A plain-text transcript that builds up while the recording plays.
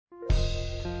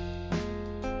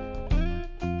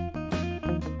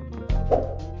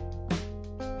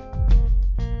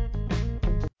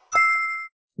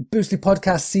Boostly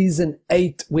Podcast Season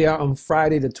 8. We are on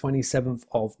Friday, the 27th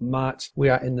of March. We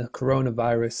are in the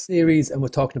coronavirus series, and we're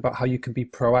talking about how you can be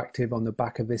proactive on the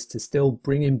back of this to still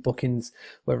bring in bookings,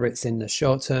 whether it's in the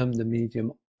short term, the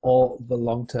medium, or the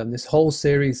long term. This whole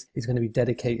series is going to be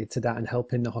dedicated to that and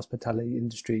helping the hospitality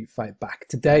industry fight back.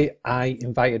 Today, I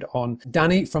invited on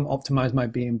Danny from Optimize My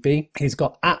B&B. He's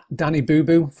got at Danny Boo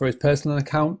Boo for his personal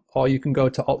account, or you can go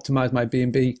to Optimize My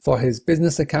B&B for his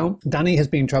business account. Danny has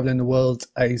been traveling the world.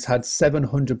 He's had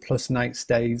 700 plus night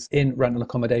stays in rental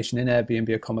accommodation, in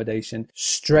Airbnb accommodation,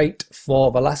 straight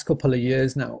for the last couple of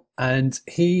years now. And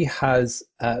he has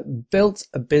built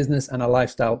a business and a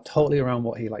lifestyle totally around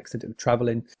what he likes to do,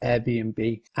 traveling,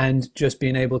 Airbnb, and just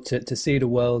being able to see the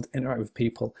world, interact with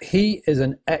people. He is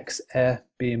an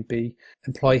ex-Airbnb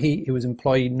employee. He was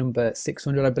employee number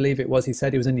 600, I believe it was. He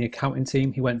said he was in the accounting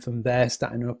team. He went from there,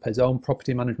 starting up his own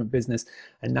property management business,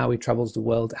 and now he travels the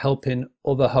world helping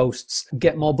other hosts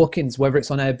get more bookings, whether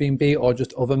it's on Airbnb or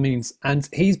just other means. And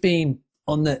he's been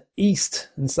on the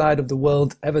eastern side of the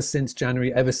world ever since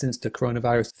January, ever since the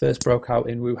coronavirus first broke out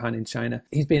in Wuhan in China.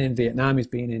 He's been in Vietnam, he's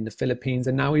been in the Philippines,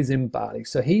 and now he's in Bali.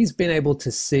 So he's been able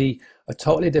to see a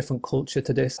totally different culture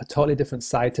to this, a totally different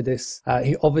side to this.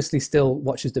 He obviously still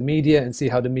watches the media and see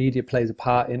how the media plays a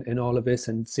part in all of this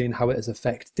and seeing how it has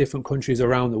affected different countries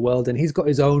around the world. And he's got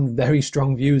his own very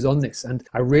strong views on this. And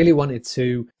I really wanted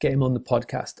to get him on the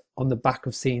podcast on the back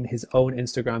of seeing his own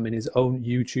Instagram and his own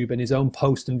YouTube and his own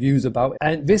posts and views about it.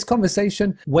 And this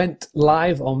conversation went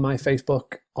live on my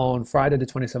Facebook on Friday, the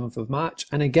 27th of March.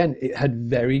 And again, it had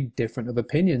very different of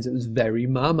opinions. It was very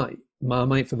Marmite.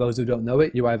 Marmite, for those who don't know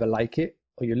it, you either like it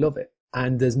or you love it.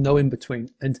 And there's no in between.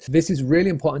 And this is really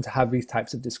important to have these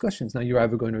types of discussions. Now, you're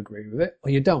either going to agree with it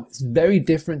or you don't. It's very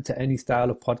different to any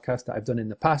style of podcast that I've done in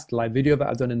the past, live video that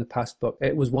I've done in the past, but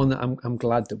it was one that I'm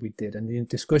glad that we did. And the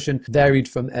discussion varied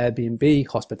from Airbnb,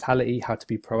 hospitality, how to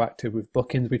be proactive with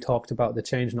bookings. We talked about the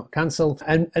change, not cancel,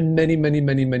 and many, many,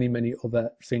 many, many, many other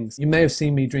things. You may have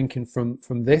seen me drinking from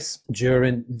this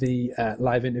during the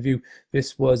live interview.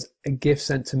 This was a gift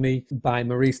sent to me by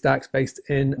Marie Starks, based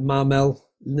in Marmel,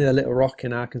 near Little Rock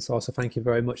in Arkansas. So thank you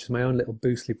very much. It's my own little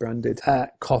Boostly branded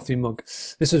coffee mug.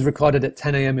 This was recorded at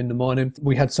 10 a.m. in the morning.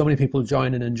 We had so many people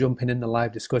joining and jumping in the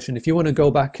live discussion. If you want to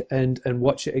go back and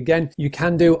watch it again, you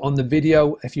can do on the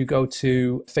video. If you go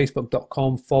to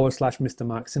facebook.com/Mr.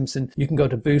 Mark Simpson, you can go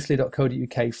to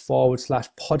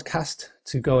boostly.co.uk/podcast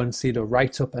to go and see the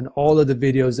write-up and all of the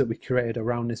videos that we created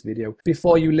around this video.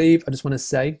 Before you leave, I just want to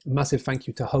say a massive thank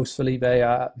you to Hostfully. They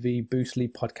are the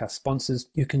Boostly podcast sponsors.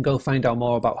 You can go find out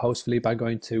more about Hostfully by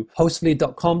going to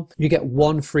hostfully.com. You get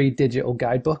one free digital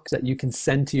guidebook that you can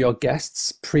send to your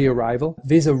guests pre-arrival.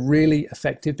 These are really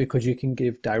effective because you can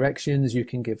give directions, you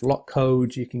can give lock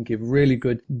codes, you can give really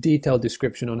good detailed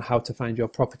description on how to find your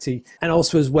property. And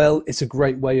also as well, it's a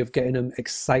great way of getting them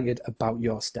excited about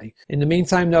your stay. In the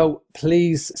meantime though,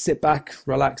 please sit back,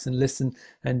 relax and listen,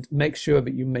 and make sure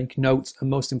that you make notes, and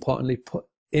most importantly, put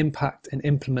impact and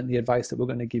implement the advice that we're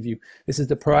going to give you. This is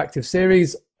the Proactive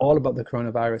series, all about the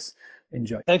coronavirus.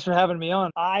 Enjoy. Thanks for having me on.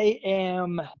 I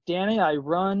am Danny. I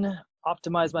run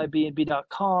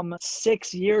OptimizeMyBnB.com.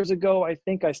 6 years ago, I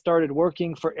think I started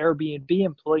working for Airbnb,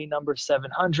 employee number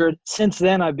 700. Since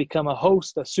then, I've become a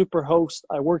host, a super host.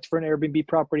 I worked for an Airbnb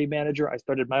property manager. I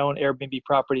started my own Airbnb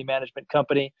property management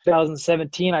company.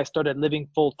 2017, I started living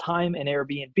full-time in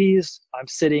Airbnbs. I'm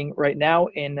sitting right now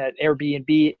in an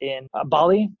Airbnb in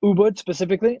Bali, Ubud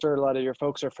specifically. I'm sure a lot of your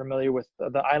folks are familiar with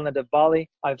the island of Bali.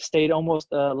 I've stayed almost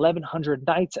 1,100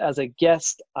 nights as a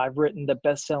guest. I've written the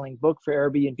best-selling book for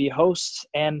Airbnb hosts.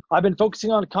 And I've been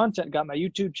focusing on content. Got my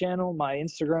YouTube channel, my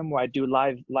Instagram where I do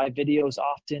live videos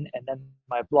often, and then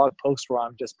my blog post where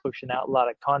I'm just pushing out a lot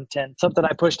of content. Something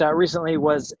I pushed out recently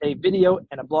was a video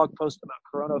and a blog post about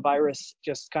coronavirus,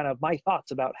 just kind of my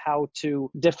thoughts about how to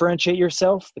differentiate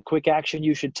yourself, the quick action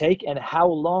you should take, and how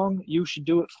long you should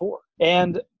do it for.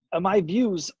 And my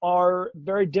views are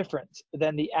very different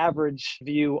than the average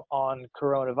view on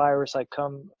coronavirus. I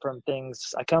come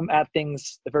at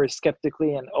things very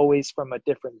skeptically and always from a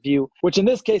different view, which in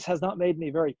this case has not made me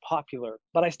very popular.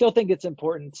 But I still think it's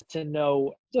important to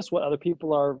know just what other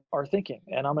people are thinking.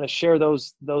 And I'm going to share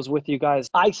those with you guys.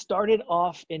 I started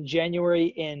off in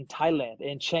January in Thailand,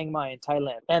 in Chiang Mai in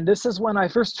Thailand. And this is when I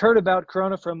first heard about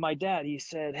Corona from my dad. He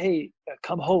said, "Hey,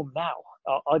 come home now.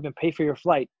 I'll even pay for your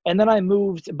flight." And then I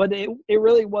moved, but it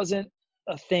really wasn't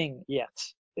a thing yet.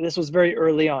 This was very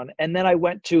early on. And then I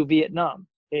went to Vietnam.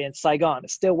 in Saigon.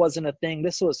 It still wasn't a thing.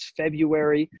 This was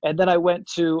February. And then I went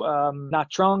to Nha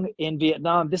Trang in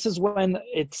Vietnam. This is when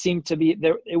it seemed to be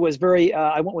there. It was very,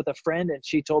 I went with a friend and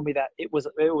she told me that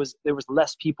there was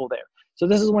less people there. So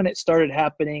this is when it started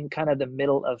happening, kind of the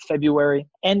middle of February.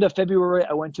 End of February,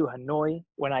 I went to Hanoi.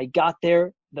 When I got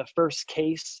there, the first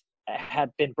case had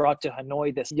been brought to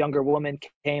Hanoi. This younger woman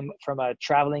came from a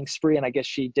traveling spree, and I guess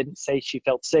she didn't say she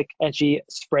felt sick, and she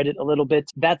spread it a little bit.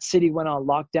 That city went on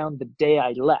lockdown the day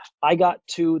I left. I got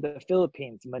to the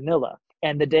Philippines, Manila.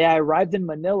 And the day I arrived in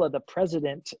Manila, the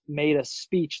president made a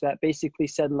speech that basically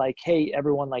said, like, hey,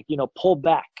 everyone, like, pull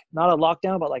back. Not a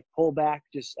lockdown, but like pull back.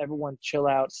 Just everyone chill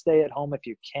out. Stay at home if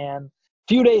you can.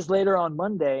 Few days later on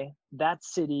Monday, that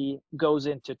city goes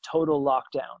into total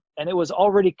lockdown. And it was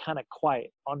already kind of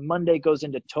quiet. On Monday, goes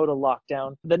into total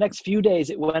lockdown. The next few days,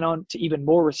 it went on to even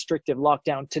more restrictive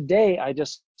lockdown. Today, I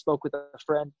just spoke with a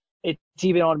friend. It's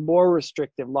even on more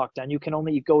restrictive lockdown. You can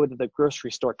only go to the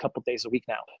grocery store a couple days a week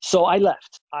now. So I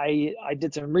left. I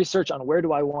did some research on where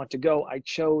do I want to go. I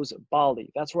chose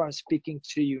Bali. That's where I'm speaking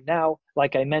to you now.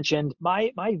 Like I mentioned,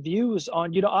 my views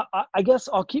on, I guess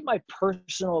I'll keep my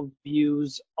personal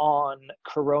views on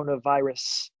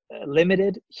coronavirus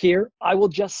limited here. I will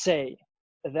just say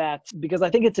that because I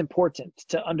think it's important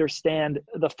to understand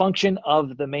the function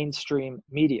of the mainstream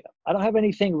media. I don't have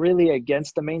anything really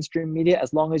against the mainstream media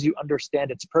as long as you understand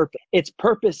its purpose. Its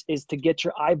purpose is to get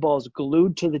your eyeballs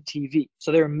glued to the TV.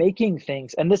 So they're making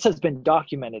things, and this has been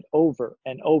documented over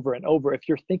and over and over. If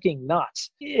you're thinking not,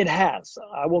 it has.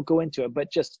 I won't go into it,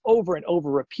 but just over and over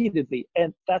repeatedly.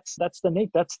 And that's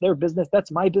their business.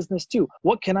 That's my business too.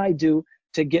 What can I do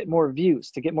to get more views,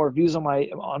 on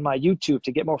my YouTube,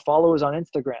 to get more followers on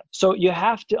Instagram? So you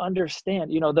have to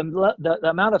understand, the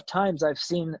amount of times I've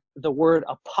seen the word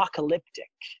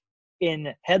apocalyptic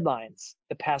in headlines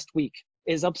the past week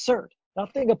is absurd.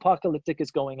 Nothing apocalyptic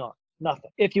is going on.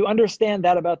 Nothing. If you understand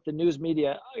that about the news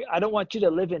media, I don't want you to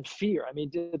live in fear. I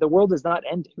mean, the world is not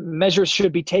ending. Measures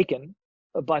should be taken,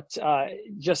 but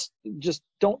just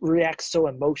don't react so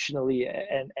emotionally.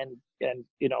 And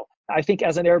I think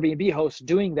as an Airbnb host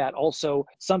doing that, also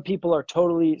some people are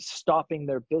totally stopping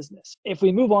their business. If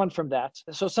we move on from that,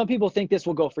 so some people think this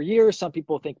will go for years, some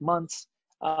people think months.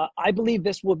 I believe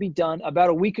this will be done. About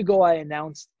a week ago, I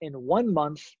announced in 1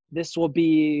 month this will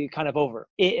be kind of over.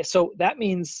 So that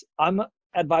means I'm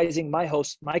advising my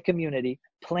hosts, my community,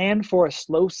 plan for a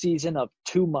slow season of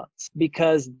 2 months,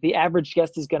 because the average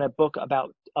guest is going to book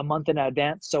about a month in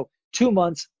advance. So 2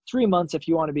 months, 3 months if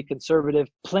you want to be conservative.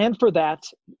 Plan for that.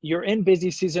 You're in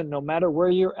busy season no matter where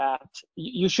you're at.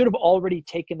 You should have already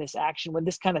taken this action. When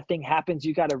this kind of thing happens,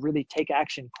 you got to really take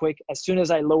action quick. As soon as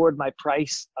I lowered my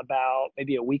price about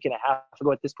maybe a week and a half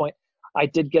ago at this point, I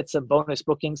did get some bonus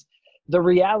bookings. The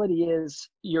reality is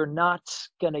you're not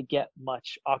going to get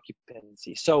much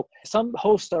occupancy. So some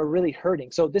hosts are really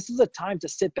hurting. So this is a time to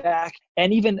sit back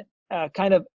and even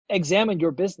kind of examine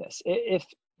your business. If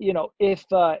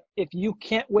you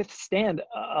can't withstand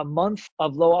a month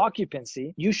of low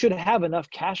occupancy, you should have enough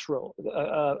cash flow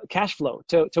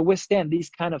to withstand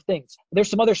these kind of things. There's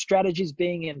some other strategies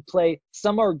being in play.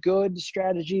 Some are good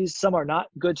strategies, some are not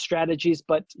good strategies,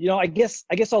 but I guess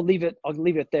I'll leave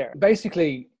it there.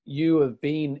 Basically, you have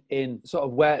been in sort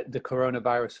of where the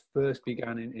coronavirus first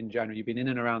began in January. You've been in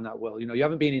and around that world. You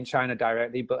haven't been in China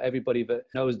directly, but everybody that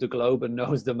knows the globe and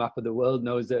knows the map of the world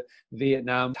knows that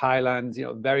Vietnam, Thailand,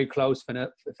 very close,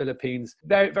 Philippines,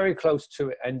 very, very close to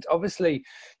it. And obviously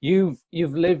you've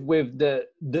lived with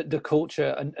the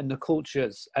culture and the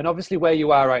cultures, and obviously where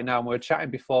you are right now. And we were chatting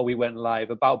before we went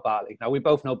live about Bali. Now, we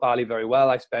both know Bali very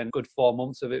well. I spent a good 4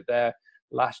 months of it there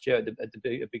last year at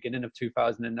the beginning of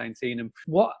 2019. And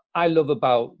what I love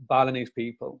about Balinese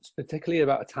people, particularly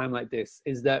about a time like this,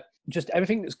 is that just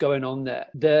everything that's going on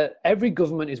there, every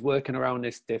government is working around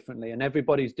this differently, and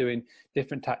everybody's doing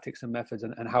different tactics and methods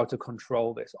and how to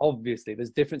control this. Obviously, there's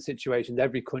different situations.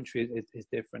 Every country is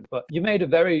different. But you made a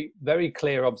very, very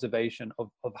clear observation of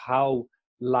how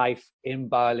life in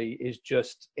Bali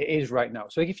is right now.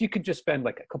 So if you could just spend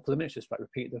like a couple of minutes, just like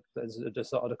repeat the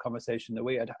sort of the conversation that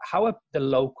we had. How are the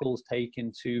locals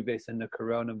taken to this and the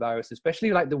coronavirus, especially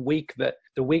like the week that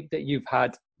you've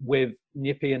had with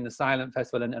Nyepi and the Silent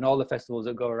Festival and all the festivals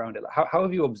that go around it? How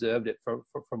have you observed it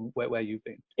from where you've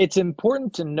been? It's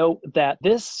important to note that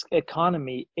this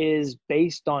economy is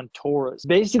based on tourism.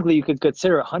 Basically, you could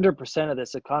consider 100% of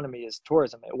this economy is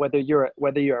tourism. Whether you're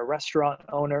a restaurant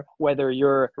owner, whether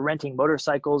you're renting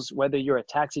motorcycles, whether you're a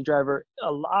taxi driver,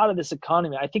 a lot of this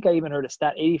economy, I think I even heard a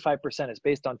stat, 85% is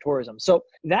based on tourism. So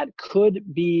that could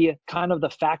be kind of the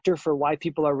factor for why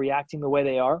people are reacting the way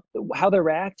they are. How they're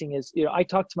reacting is, I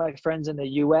talk to my friends friends in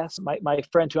the US. My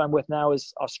friend who I'm with now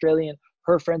is Australian.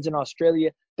 Her friends in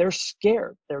Australia, they're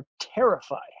scared. They're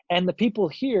terrified. And the people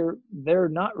here, they're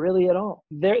not really at all.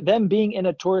 Them being in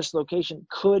a tourist location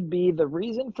could be the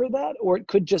reason for that, or it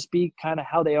could just be kind of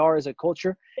how they are as a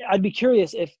culture. I'd be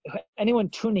curious if anyone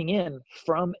tuning in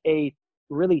from a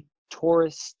really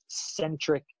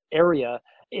tourist-centric area,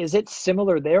 is it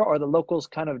similar there? Are the locals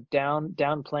kind of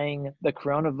downplaying the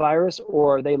coronavirus,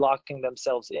 or are they locking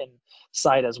themselves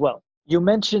inside as well? You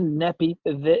mentioned Nepi.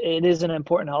 It is an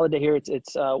important holiday here.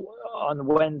 It's on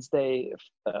Wednesday,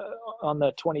 uh, on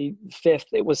the 25th.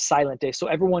 It was silent day, so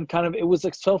everyone it was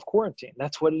like self quarantine.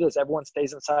 That's what it is. Everyone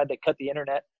stays inside. They cut the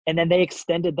internet, and then they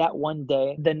extended that one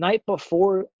day. The night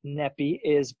before Nepi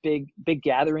is big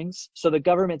gatherings. So the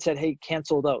government said, "Hey,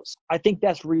 cancel those." I think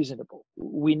that's reasonable.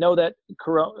 We know that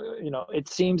it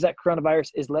seems that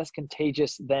coronavirus is less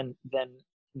contagious than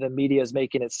the media is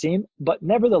making it seem, but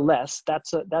nevertheless,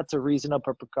 that's a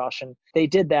reasonable precaution. They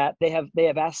did that. They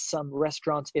have asked some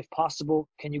restaurants, if possible,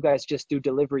 can you guys just do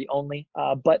delivery only?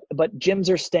 But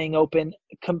gyms are staying open.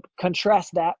 Contrast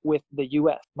that with the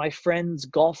U.S. My friend's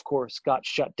golf course got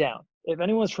shut down. If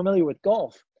anyone's familiar with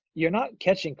golf, you're not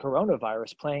catching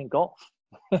coronavirus playing golf.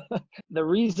 The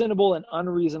reasonable and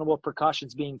unreasonable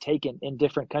precautions being taken in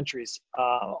different countries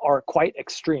are quite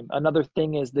extreme. Another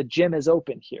thing is the gym is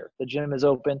open here. The gym is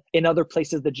open. In other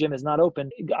places, the gym is not open.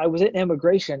 I was at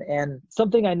immigration, and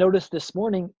something I noticed this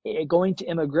morning, going to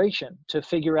immigration to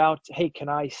figure out, hey, can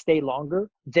I stay longer?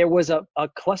 There was a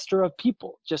cluster of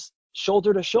people just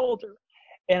shoulder to shoulder.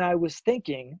 And I was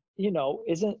thinking,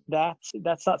 isn't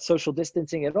that's not social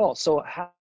distancing at all? So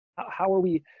how are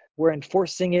we're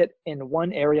enforcing it in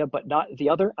one area but not the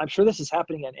other? I'm sure this is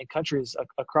happening in countries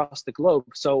across the globe.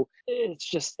 So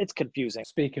it's confusing.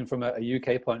 Speaking from a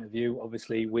UK point of view,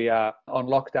 obviously we are on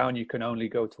lockdown. You can only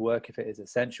go to work if it is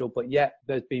essential, but yet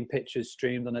there's been pictures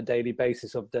streamed on a daily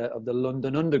basis of the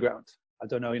London Underground. I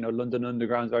don't know, London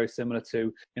Underground is very similar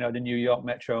to, the New York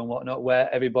Metro and whatnot,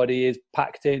 where everybody is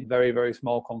packed in very, very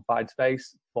small confined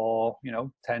space for,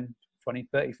 10, 20,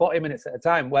 30, 40 minutes at a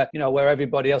time, where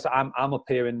everybody else, I'm up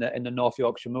here in the North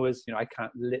Yorkshire Moors, I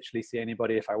can't literally see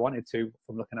anybody if I wanted to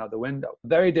from looking out the window.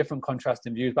 Very different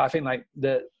contrasting views, but I think like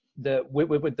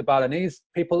with the Balinese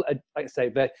people, like I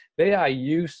say, they are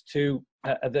used to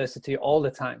adversity all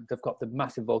the time. They've got the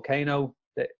massive volcano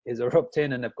that is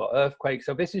erupting, and they've got earthquakes.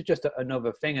 So this is just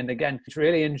another thing. And again, it's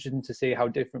really interesting to see how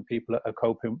different people are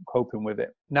coping with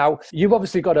it. Now, you've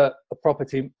obviously got a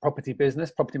property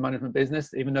business, property management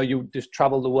business, even though you just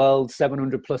travel the world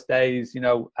 700 plus days,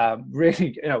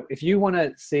 really, if you want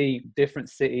to see different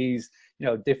cities,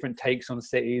 different takes on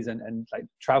cities and like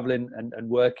traveling and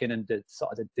working and the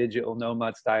sort of the digital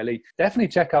nomad style, definitely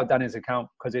check out Danny's account,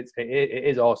 because it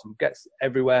is awesome. Gets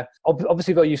everywhere.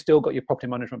 Obviously, though, you still got your property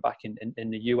management back in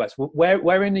the US.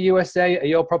 Where in the USA are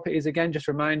your properties again? Just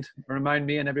remind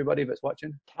me and everybody that's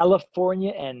watching.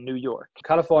 California and New York.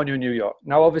 California and New York.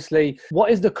 Now, obviously,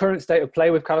 what is the current state of play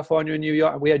with California and New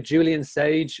York? We had Julian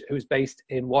Sage, who's based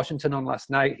in Washington, on last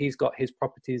night. He's got his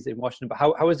properties in Washington. But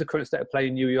how is the current state of play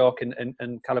in New York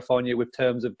and California with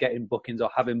terms of getting bookings or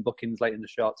having bookings late in the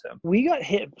short term? We got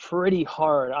hit pretty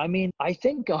hard. I mean, I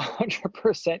think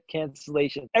 100%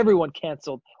 cancellation. Everyone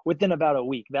canceled within about a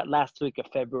week. That last week of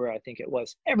February, I think it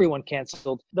was. Everyone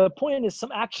canceled. The point is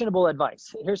some actionable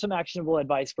advice. Here's some actionable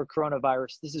advice for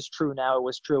coronavirus. This is true now. It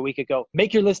was true a week ago.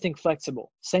 Make your listing flexible.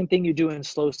 Same thing you do in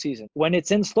slow season. When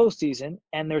it's in slow season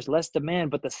and there's less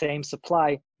demand but the same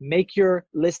supply, make your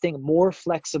listing more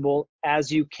flexible as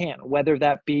you can, whether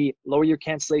that be lower your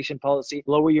cancellation policy,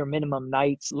 lower your minimum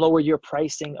nights, lower your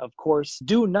pricing, of course.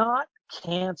 Do not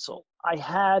cancel. I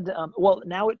had,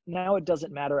 now it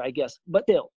doesn't matter, I guess, but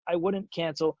still, I wouldn't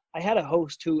cancel. I had a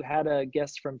host who had a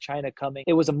guest from China coming.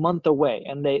 It was a month away,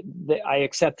 and I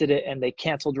accepted it, and they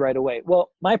canceled right away. Well,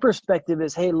 my perspective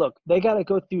is, hey, look, they got to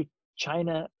go through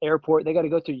China airport. They got to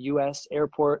go through US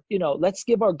airport. Let's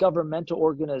give our governmental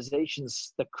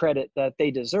organizations the credit that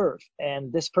they deserve.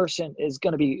 And this person is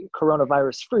going to be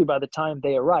coronavirus free by the time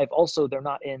they arrive. Also, they're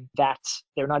not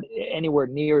anywhere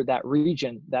near that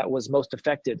region that was most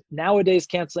affected. Nowadays,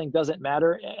 canceling doesn't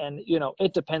matter. And,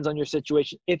 it depends on your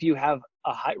situation. If you have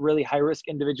a really high risk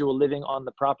individual living on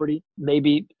the property,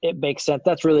 maybe it makes sense.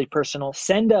 That's really personal.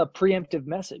 Send a preemptive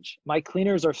message. My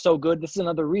cleaners are so good. This is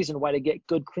another reason why to get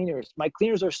good cleaners. My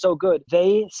cleaners are so good.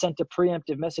 They sent a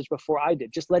preemptive message before I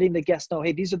did, just letting the guests know,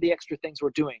 hey, these are the extra things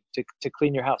we're doing to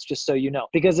clean your house, just so you know.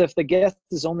 Because if the guest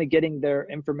is only getting their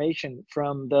information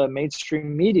from the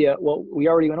mainstream media, well, we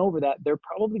already went over that. They're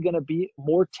probably going to be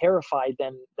more terrified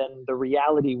than the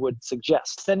reality would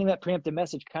suggest. Sending that preemptive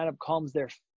message kind of calms their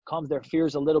calms their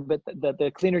fears a little bit.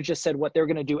 The cleaner just said what they're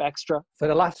going to do extra. For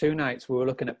the last 2 nights, we were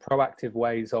looking at proactive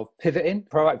ways of pivoting,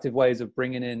 proactive ways of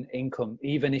bringing in income,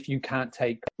 even if you can't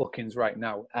take bookings right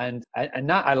now. And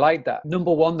that, I like that.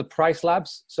 Number one, the Price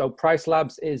Labs. So Price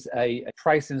Labs is a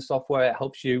pricing software. It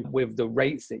helps you with the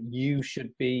rates that you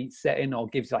should be setting, or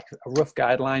gives like a rough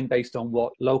guideline based on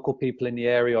what local people in the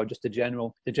area, or just the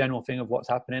general thing of what's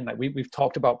happening. Like we've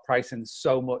talked about pricing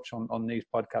so much on these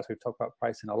podcasts. We've talked about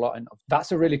pricing a lot, and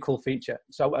that's a really cool feature.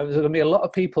 So there's going to be a lot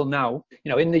of people now,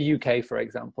 in the UK, for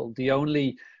example, the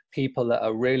only people that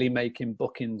are really making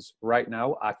bookings right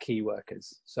now are key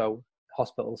workers. So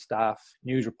hospital staff,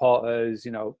 news reporters,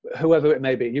 whoever it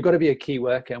may be. You've got to be a key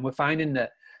worker. And we're finding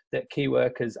that key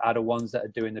workers are the ones that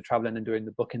are doing the traveling and doing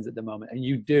the bookings at the moment. And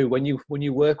you do, when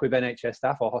you work with NHS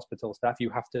staff or hospital staff, you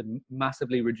have to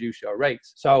massively reduce your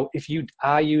rates. So if you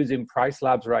are using Price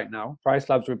Labs right now, Price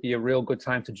Labs would be a real good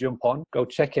time to jump on, go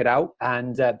check it out,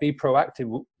 and be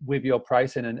proactive with your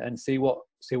pricing, and see what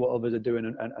others are doing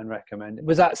and recommend.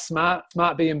 Was that Smart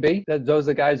B&B? Those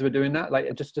are the guys who are doing that?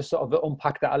 Like, just sort of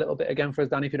unpack that a little bit again for us,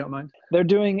 Danny, if you don't mind. They're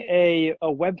doing a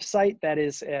website that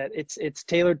is it's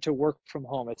tailored to work from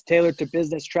home. It's tailored to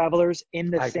business travelers in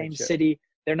the same city.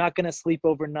 They're not going to sleep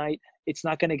overnight. It's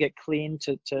not going to get cleaned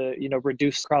to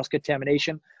reduce cross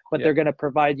contamination. But they're going to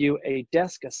provide you a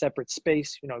desk, a separate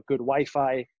space, good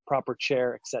Wi-Fi, proper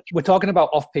chair, etc. We're talking about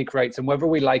off-peak rates, and whether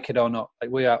we like it or not,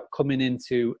 like we are coming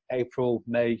into April,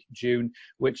 May, June,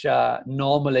 which are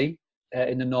normally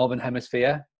in the Northern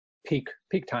Hemisphere peak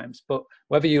times. But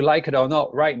whether you like it or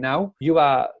not, right now you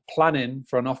are planning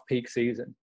for an off-peak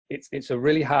season. It's a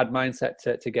really hard mindset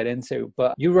to get into.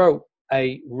 But you wrote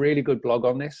a really good blog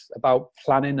on this about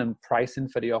planning and pricing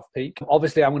for the off-peak.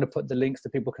 Obviously, I'm going to put the links so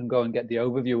people can go and get the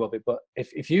overview of it. But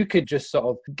if you could just sort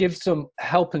of give some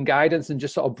help and guidance, and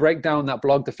just sort of break down that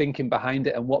blog, the thinking behind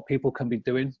it, and what people can be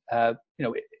doing,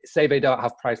 say they don't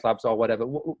have Price Labs or whatever.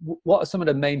 What are some of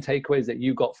the main takeaways that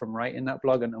you got from writing that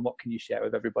blog, and what can you share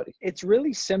with everybody? It's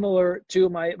really similar to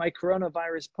my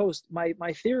coronavirus post.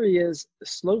 My theory is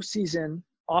slow season,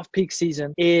 off-peak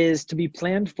season, is to be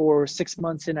planned for 6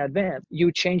 months in advance.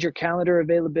 You change your calendar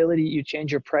availability, you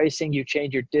change your pricing, you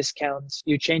change your discounts,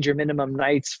 you change your minimum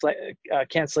nights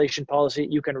cancellation policy.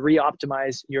 You can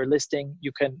re-optimize your listing.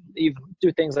 You can even do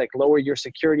things like lower your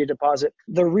security deposit.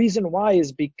 The reason why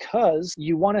is because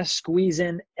you want to squeeze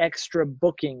in extra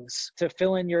bookings to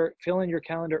fill in your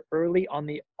calendar early on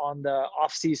the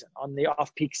off season, on the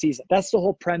off-peak season. That's the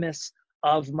whole premise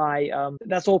of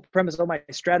my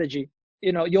strategy.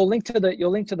 You'll link to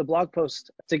the blog post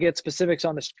to get specifics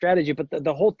on the strategy, but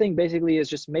the whole thing basically is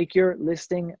just make your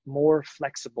listing more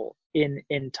flexible in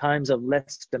times of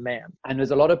less demand. And there's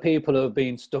a lot of people who have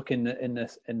been stuck in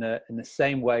the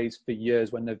same ways for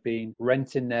years, when they've been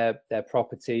renting their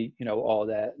property, or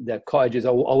their cottages,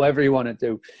 or whatever you want to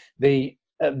do. The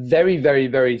very, very,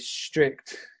 very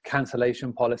strict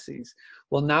cancellation policies.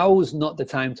 Well, now's not the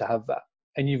time to have that.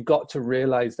 And you've got to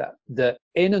realize that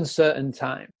in uncertain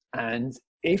times, and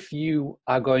if you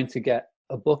are going to get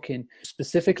a booking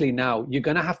specifically now, you're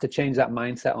going to have to change that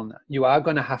mindset on that. You are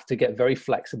going to have to get very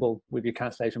flexible with your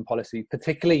cancellation policy,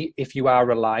 particularly if you are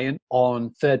reliant on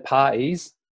third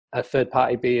parties, a third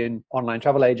party being online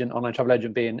travel agent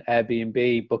being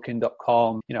Airbnb,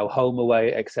 booking.com,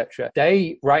 HomeAway, etc.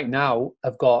 They right now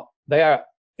they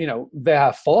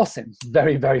are forcing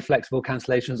very, very flexible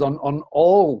cancellations on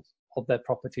all of their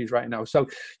properties right now. So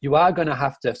you are going to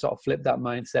have to sort of flip that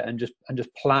mindset and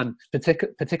just plan,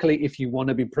 particularly if you want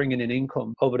to be bringing in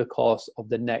income over the course of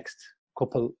the next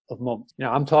couple of months.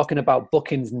 I'm talking about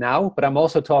bookings now, but I'm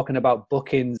also talking about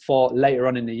bookings for later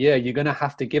on in the year. You're going to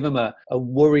have to give them a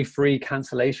worry-free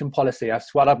cancellation policy.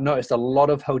 That's what I've noticed a lot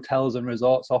of hotels and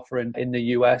resorts offering in the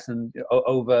US and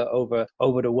over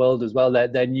the world as well.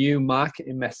 Their new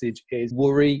marketing message is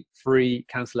worry-free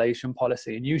cancellation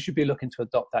policy, and you should be looking to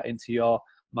adopt that into your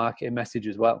marketing message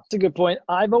as well. That's a good point.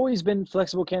 I've always been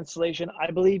flexible cancellation.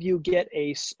 I believe you get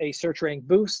a search rank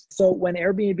boost. So when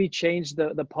Airbnb changed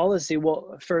the policy,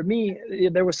 well, for me,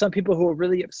 there were some people who were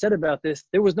really upset about this.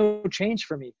 There was no change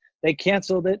for me. They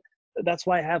canceled it. That's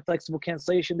why I have flexible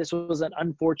cancellation. This was an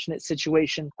unfortunate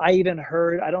situation. I even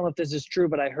heard, I don't know if this is true,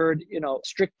 but I heard,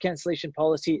 strict cancellation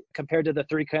policy compared to the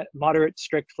three: moderate,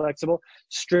 strict, flexible.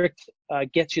 Strict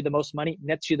gets you the most money,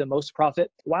 nets you the most profit.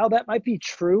 While that might be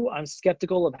true, I'm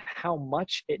skeptical of how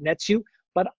much it nets you.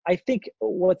 But I think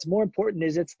what's more important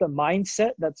is it's the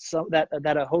mindset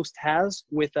that a host has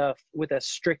with a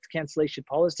strict cancellation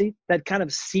policy that kind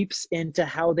of seeps into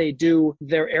how they do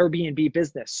their Airbnb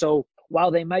business. So while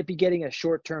they might be getting a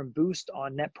short-term boost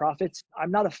on net profits,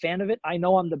 I'm not a fan of it. I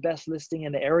know I'm the best listing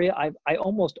in the area. I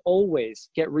almost always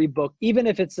get rebooked, even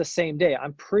if it's the same day.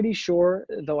 I'm pretty sure,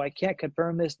 though I can't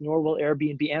confirm this, nor will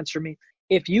Airbnb answer me.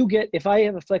 If I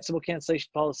have a flexible cancellation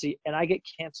policy and I get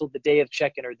canceled the day of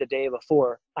check-in or the day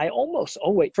before, I almost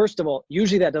always, first of all,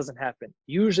 usually that doesn't happen.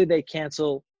 Usually they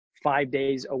cancel 5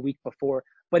 days, a week before.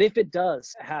 But if it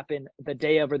does happen the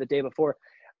day of or the day before,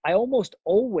 I almost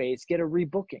always get a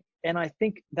rebooking. And I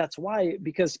think that's why,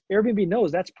 because Airbnb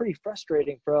knows that's pretty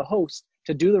frustrating for a host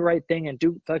to do the right thing and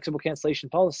do flexible cancellation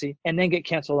policy and then get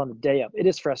canceled on the day of. It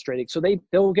is frustrating. So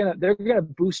they're gonna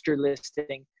boost your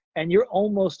listing, and you're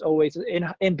almost always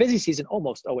in busy season,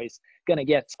 almost always gonna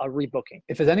get a rebooking.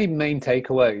 If there's any main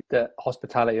takeaway that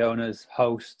hospitality owners,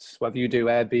 hosts, whether you do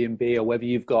Airbnb or whether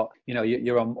you've got,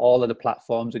 you're on all of the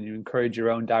platforms and you encourage your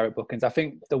own direct bookings, I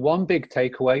think the one big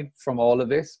takeaway from all of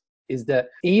this is that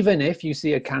even if you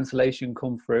see a cancellation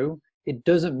come through, it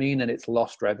doesn't mean that it's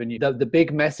lost revenue. The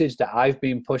big message that I've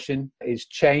been pushing is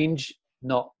change,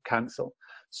 not cancel.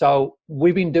 So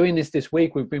we've been doing this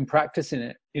week. We've been practicing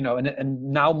it, and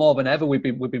now more than ever, we've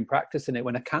been practicing it.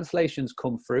 When a cancellation's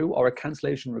come through or a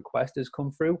cancellation request has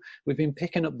come through, we've been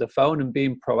picking up the phone and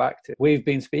being proactive. We've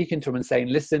been speaking to them and saying,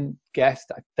 listen, guest,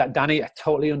 that Danny, I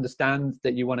totally understand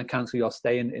that you want to cancel your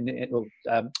stay and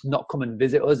not come and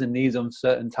visit us in these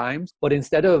uncertain times. But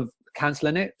instead of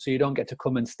canceling it so you don't get to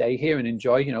come and stay here and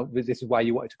enjoy, this is why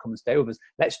you wanted to come and stay with us,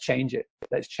 let's change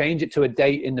it to a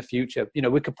date in the future.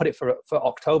 We could put it for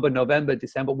October, November,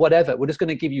 December, whatever. We're just going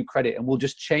to give you credit and we'll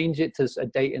just change it to a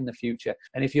date in the future.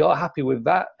 And if you're happy with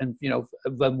that, and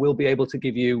then we'll be able to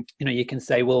give you, you can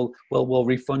say we'll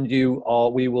refund you,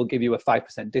 or we will give you a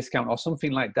 5% discount or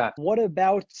something like that. What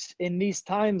about in these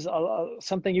times?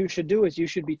 Something you should do is you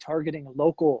should be targeting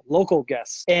local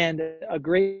guests. And a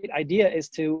great idea is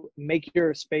to make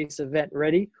your space event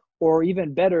ready, or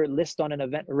even better, list on an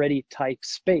event ready type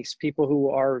space. People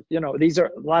who are, a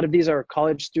lot of these are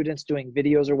college students doing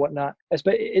videos or whatnot.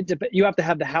 You have to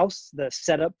have the house, the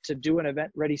setup to do an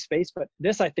event ready space. But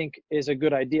this, I think, is a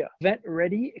good idea. Event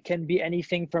ready can be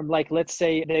anything from, like, let's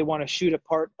say they want to shoot a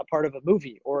part of a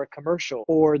movie or a commercial,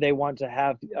 or they want to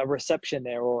have a reception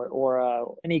there,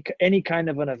 or any kind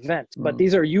of an event. But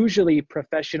these are usually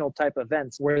professional type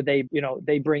events where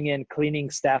they bring in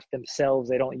cleaning staff themselves.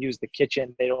 They don't use the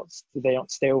kitchen. They don't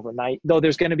stay overnight, though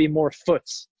there's going to be more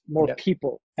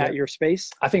people at your space.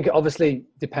 I think it obviously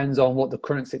depends on what the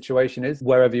current situation is,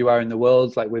 wherever you are in the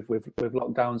world, like with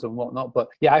lockdowns and whatnot. But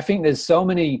yeah, I think there's so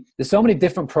many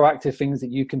different proactive things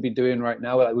that you can be doing right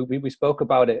now. Like we spoke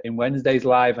about it in Wednesday's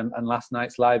live and last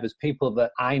night's live, as people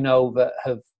that I know that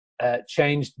have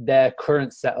changed their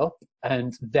current setup,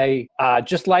 and they are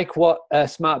just like what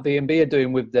Smart B&B are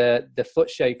doing with the foot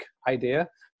shake idea.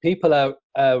 People are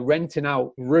renting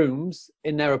out rooms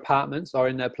in their apartments or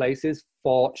in their places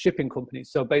for shipping companies.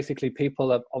 So basically,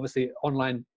 people are obviously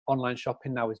online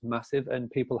shopping now is massive, and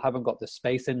people haven't got the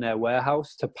space in their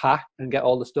warehouse to pack and get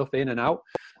all the stuff in and out.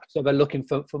 So they're looking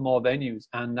for more venues,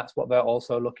 and that's what they're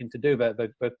also looking to do.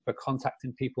 They're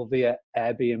contacting people via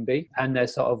Airbnb, and they're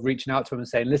sort of reaching out to them and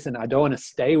saying, listen, I don't want to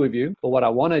stay with you, but what I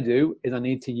want to do is I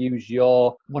need to use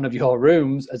one of your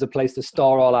rooms as a place to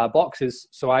store all our boxes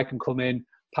so I can come in,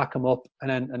 pack them up,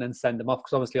 and then send them off,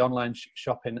 because obviously online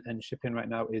shopping and shipping right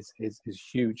now is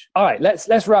huge. All right,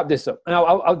 let's wrap this up.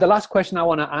 Now, the last question I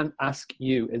want to ask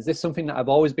you is this something that I've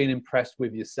always been impressed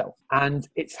with yourself, and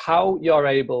it's how you're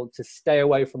able to stay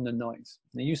away from the noise.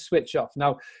 Now, you switch off.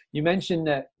 Now, you mentioned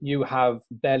that you have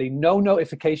barely no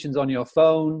notifications on your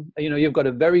phone. You've got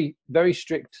a very, very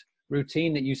strict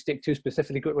routine that you stick to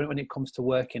specifically when it comes to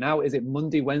working out. Is it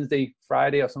Monday, Wednesday,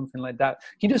 Friday, or something like that?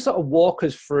 Can you just sort of walk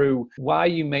us through why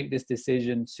you make this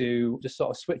decision to just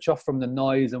sort of switch off from the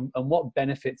noise, and what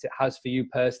benefits it has for you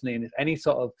personally, and if any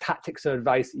sort of tactics or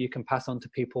advice that you can pass on to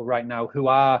people right now who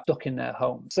are stuck in their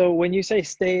homes? So when you say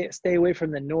stay away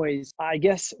from the noise, I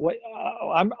guess what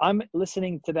I'm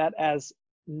listening to that as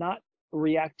not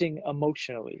reacting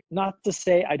emotionally. Not to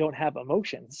say I don't have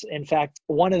emotions. In fact,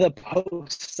 one of the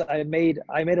posts I made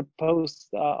a post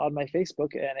on my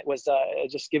Facebook, and it was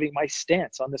just giving my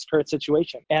stance on this current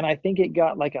situation. And I think it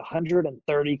got like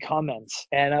 130 comments,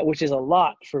 and which is a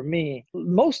lot for me.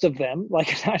 Most of them, like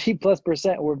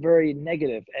 90+%, were very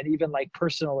negative, and even like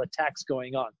personal attacks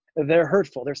going on. They're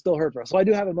hurtful. They're still hurtful. So I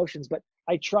do have emotions, but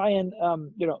I try and,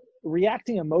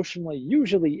 reacting emotionally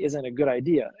usually isn't a good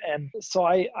idea. And so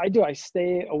I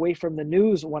stay away from the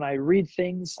news. When I read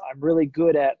things, I'm really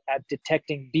good at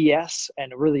detecting BS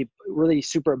and really, really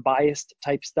super biased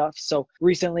type stuff. So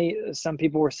recently, some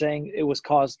people were saying it was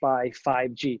caused by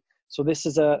 5G. So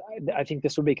I think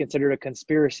this would be considered a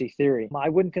conspiracy theory. I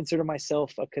wouldn't consider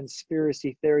myself a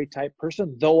conspiracy theory type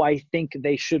person, though I think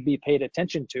they should be paid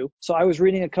attention to. So I was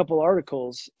reading a couple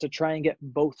articles to try and get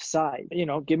both sides.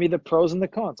 Give me the pros and the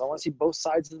cons. I want to see both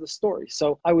sides of the story.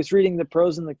 So I was reading the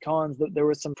pros and the cons. There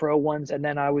were some pro ones, and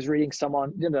then I was reading some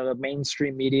on the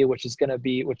mainstream media, which is going to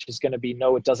be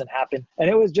no, it doesn't happen. And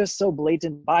it was just so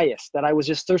blatant bias that I was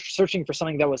just searching for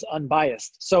something that was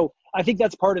unbiased. So I think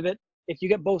that's part of it. If you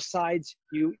get both sides,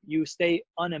 you stay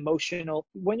unemotional.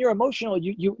 When you're emotional,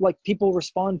 you like, people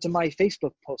respond to my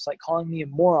Facebook posts like calling me a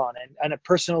moron and a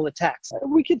personal attacks.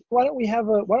 Why don't we have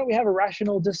a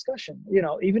rational discussion?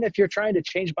 Even if you're trying to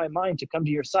change my mind to come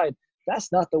to your side,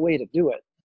 that's not the way to do it.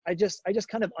 I just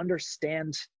kind of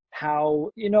understand how,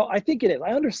 I think it is.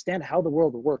 I understand how the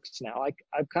world works now.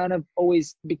 I've kind of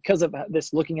always, because of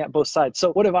this, looking at both sides.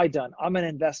 So what have I done? I'm an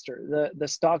investor. The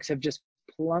stocks have just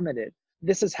plummeted.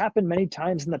 This has happened many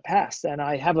times in the past, and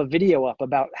I have a video up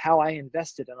about how I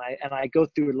invested, and I go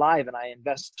through live and I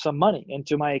invest some money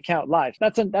into my account live.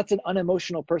 That's an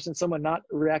unemotional person, someone not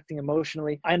reacting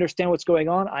emotionally. I understand what's going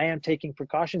on. I am taking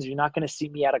precautions. You're not going to see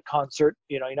me at a concert.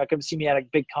 You're not going to see me at a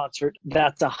big concert.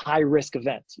 That's a high risk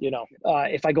event.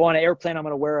 If I go on an airplane, I'm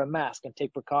going to wear a mask and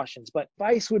take precautions. But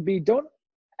advice would be, don't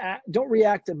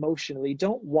react emotionally.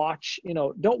 Don't watch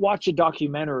a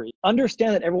documentary.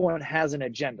 Understand that everyone has an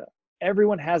agenda.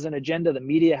 Everyone has an agenda. The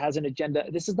media has an agenda.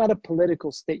 This is not a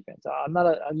political statement. I'm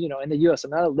not in the US, I'm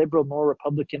not a liberal nor a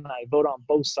Republican. I vote on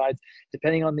both sides,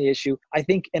 depending on the issue. I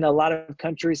think in a lot of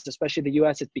countries, especially the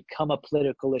US, it's become a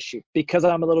political issue. Because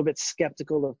I'm a little bit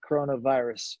skeptical of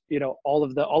coronavirus, all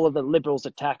of the liberals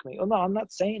attack me. Oh no, I'm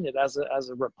not saying it as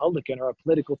a Republican or a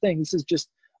political thing. This is just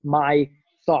my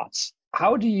thoughts.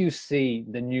 How do you see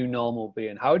the new normal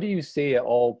being? How do you see it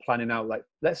all planning out? Like,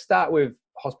 let's start with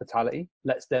hospitality.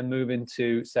 Let's then move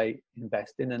into, say,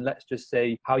 investing, and let's just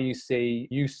say how you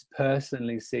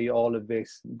personally see all of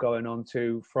this going on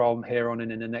to from here on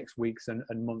in the next weeks and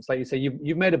months. Like you say,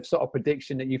 you've made a sort of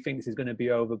prediction that you think this is going to be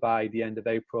over by the end of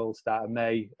April, start of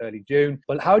May, early June.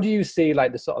 But how do you see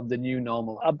like the new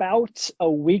normal? About a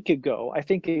week ago, I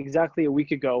think exactly a week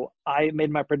ago, I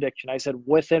made my prediction. I said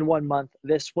within 1 month,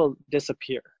 this will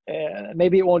disappear.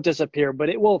 Maybe it won't disappear, but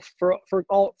it will, for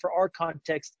our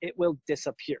context, it will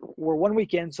disappear. We're 1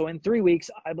 week in, so in 3 weeks,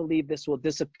 I believe this will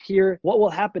disappear. What will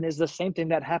happen is the same thing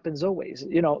that happens always.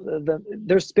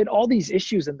 There's been all these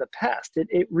issues in the past.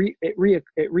 It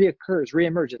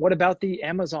reemerges. What about the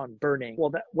Amazon burning?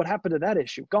 Well, what happened to that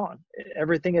issue? Gone.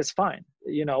 Everything is fine.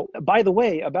 By the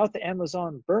way, about the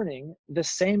Amazon burning, the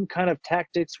same kind of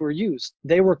tactics were used.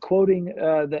 They were quoting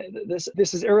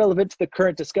this is irrelevant to the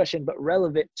current discussion, but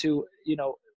relevant to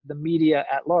the media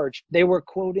at large. They were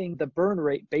quoting the burn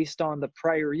rate based on the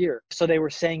prior year. So they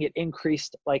were saying it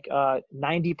increased like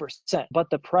 90%, but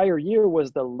the prior year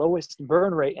was the lowest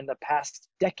burn rate in the past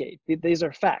decade. These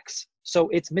are facts. So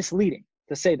it's misleading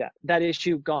to say that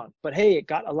issue gone. But hey, it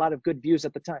got a lot of good views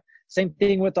at the time. Same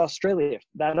thing with Australia.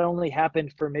 That only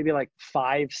happened for maybe like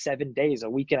 5-7 days, a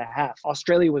week and a half.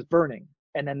 Australia was burning,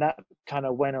 and then that kind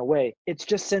of went away. It's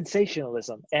just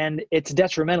sensationalism, and it's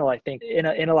detrimental, I think, in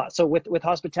a lot. So with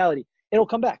hospitality, it'll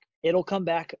come back. It'll come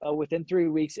back within 3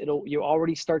 weeks. You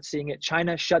already start seeing it.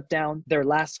 China shut down their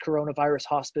last coronavirus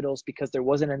hospitals because there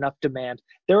wasn't enough demand.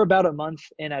 They're about a month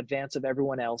in advance of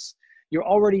everyone else. You're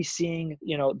already seeing,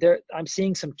 I'm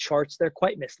seeing some charts. They're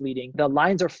quite misleading. The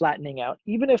lines are flattening out.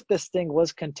 Even if this thing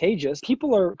was contagious,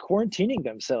 people are quarantining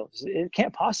themselves. It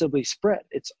can't possibly spread.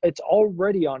 It's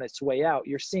already on its way out.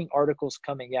 You're seeing articles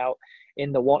coming out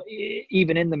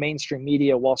even in the mainstream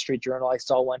media. Wall Street Journal, I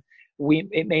saw one.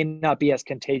 It may not be as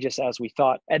contagious as we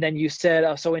thought. And then you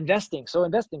said, so investing,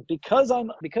 because I'm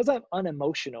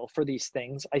unemotional for these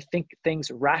things, I think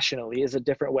things rationally is a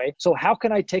different way. So how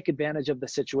can I take advantage of the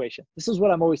situation? This is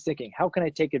what I'm always thinking. How can I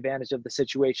take advantage of the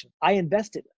situation? I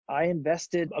invested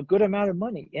a good amount of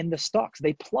money in the stocks.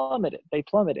 They plummeted.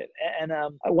 And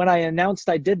when I announced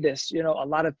I did this, a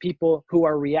lot of people who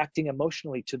are reacting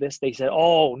emotionally to this, they said,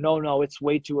 oh, no, it's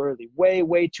way too early.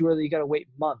 Way too early. You got to wait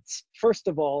months. First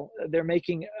of all, they're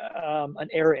making an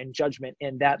error in judgment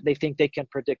in that they think they can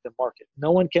predict the market.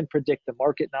 No one can predict the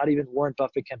market. Not even Warren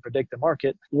Buffett can predict the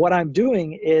market. What I'm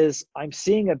doing is I'm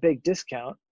seeing a big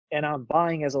discount and I'm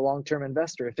buying as a long-term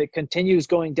investor. If it continues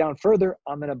going down further,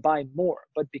 I'm going to buy more.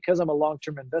 But because I'm a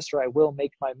long-term investor, I will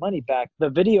make my money back. The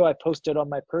video I posted on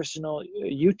my personal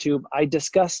YouTube, I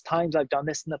discussed times I've done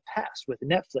this in the past with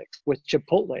Netflix, with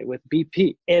Chipotle, with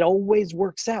BP. It always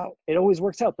works out.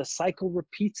 The cycle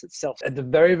repeats itself. At the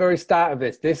very, very start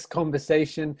of this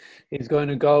conversation is going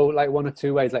to go like one or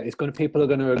two ways. Like people are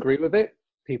going to agree with it.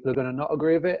 People are going to not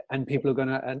agree with it, and people are going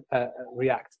to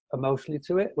react emotionally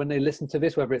to it when they listen to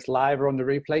this, whether it's live or on the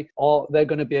replay, or they're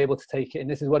going to be able to take it. And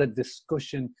this is what a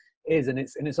discussion is, and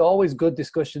it's always good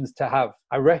discussions to have.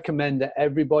 I recommend that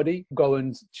everybody go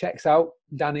and checks out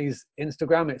Danny's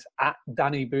Instagram. It's at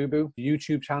Danny Boo Boo.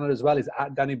 YouTube channel as well is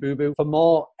at Danny Boo Boo. For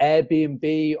more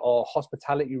Airbnb or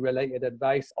hospitality related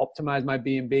advice,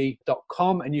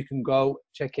 optimizemybnb.com, and you can go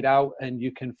check it out and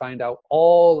you can find out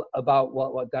all about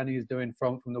what Danny is doing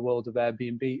from the world of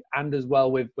Airbnb, and as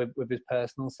well with his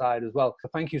personal side as well. So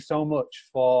thank you so much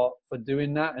for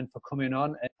doing that and for coming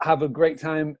on. And have a great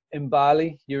time in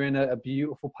Bali. You're in a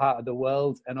beautiful part of the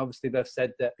world, and obviously they've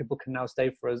said that people can now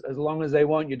stay for as long as they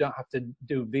want. You don't have to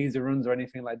do visa runs or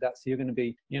anything like that, so you're going to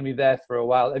be there for a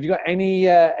while. Have you got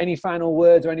any final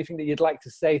words or anything that you'd like to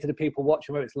say to the people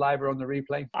watching, whether it's live or on the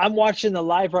replay? I'm watching the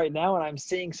live right now, and I'm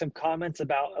seeing some comments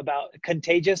about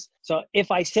contagious. So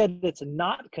if I said it's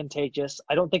not contagious,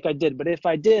 I don't think I did, but if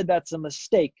I did, that's a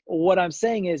mistake. What I'm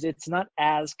saying is it's not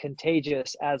as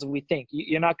contagious as we think.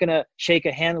 You're not going to shake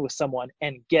a hand with someone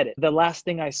and get it. The last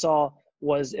thing I saw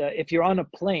was if you're on a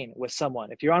plane with someone,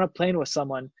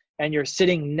 and you're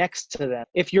sitting next to them,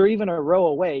 if you're even a row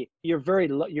away, you're really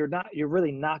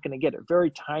not going to get it.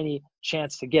 Very tiny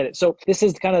chance to get it. So this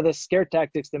is kind of the scare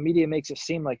tactics. The media makes it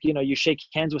seem like, you shake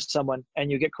hands with someone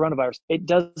and you get coronavirus. It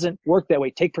doesn't work that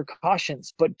way. Take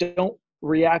precautions, but don't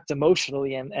react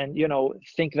emotionally and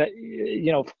think that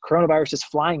coronavirus is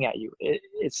flying at you.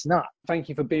 It's not. Thank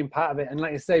you for being part of it. And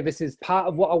like I say, this is part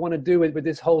of what I want to do with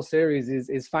this whole series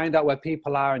is find out where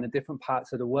people are in the different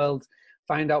parts of the world,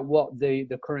 find out what the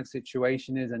current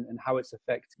situation is and how it's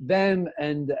affecting them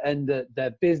and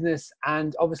their business,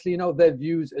 and obviously their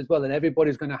views as well. And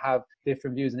everybody's going to have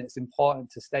different views, and it's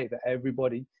important to state that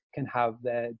everybody can have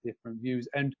their different views.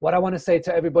 And what I want to say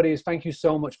to everybody is thank you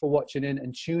so much for watching in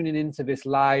and tuning into this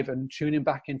live and tuning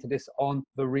back into this on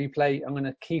the replay. I'm going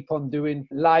to keep on doing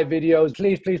live videos.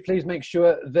 Please make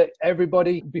sure that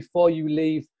everybody, before you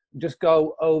leave, just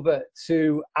go over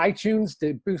to iTunes,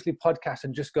 the Boostly podcast,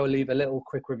 and just go leave a little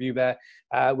quick review there.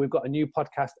 We've got a new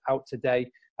podcast out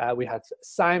today. We had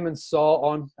Simon Saw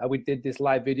on. We did this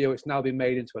live video. It's now been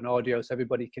made into an audio so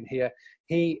everybody can hear.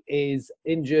 He is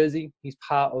in Jersey. He's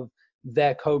part of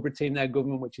their COBRA team, their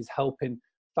government, which is helping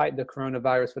fight the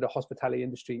coronavirus for the hospitality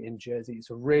industry in Jersey. It's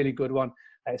a really good one.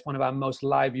 It's one of our most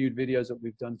live viewed videos that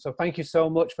we've done. So thank you so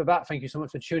much for that. Thank you so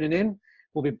much for tuning in.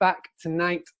 We'll be back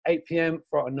tonight, 8 p.m.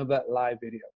 for another live video.